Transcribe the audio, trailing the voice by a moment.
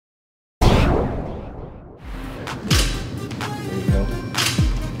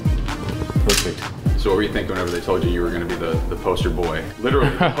So what were you thinking whenever they told you were going to be the poster boy?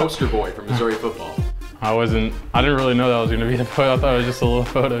 Literally, the poster boy for Missouri football. I didn't really know that was going to be the photo. I thought it was just a little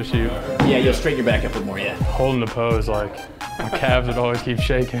photo shoot. Yeah, you'll straighten your back up a bit more, yeah. Holding the pose, like, my calves would always keep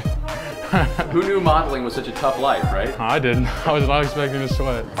shaking. Who knew modeling was such a tough life, right? I didn't. I was not expecting to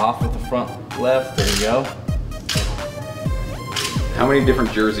sweat. Off with the front left, there you go. How many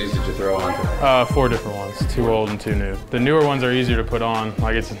different jerseys did you throw onto? 4 different ones, 2 old and 2 new. The newer ones are easier to put on,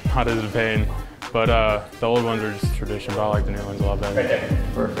 like it's not as a pain, but the old ones are just tradition, but I like the new ones a lot better. Right there,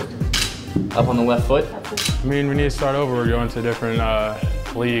 perfect. Up on the left foot. I mean, we need to start over. We're going to a different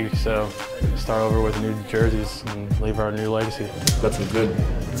league, so start over with new jerseys and leave our new legacy. Got some good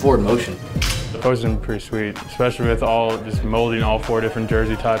forward motion. The pose has been pretty sweet, especially with just molding all 4 different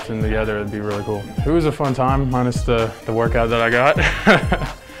jersey types in together. It'd be really cool. It was a fun time, minus the workout that I got.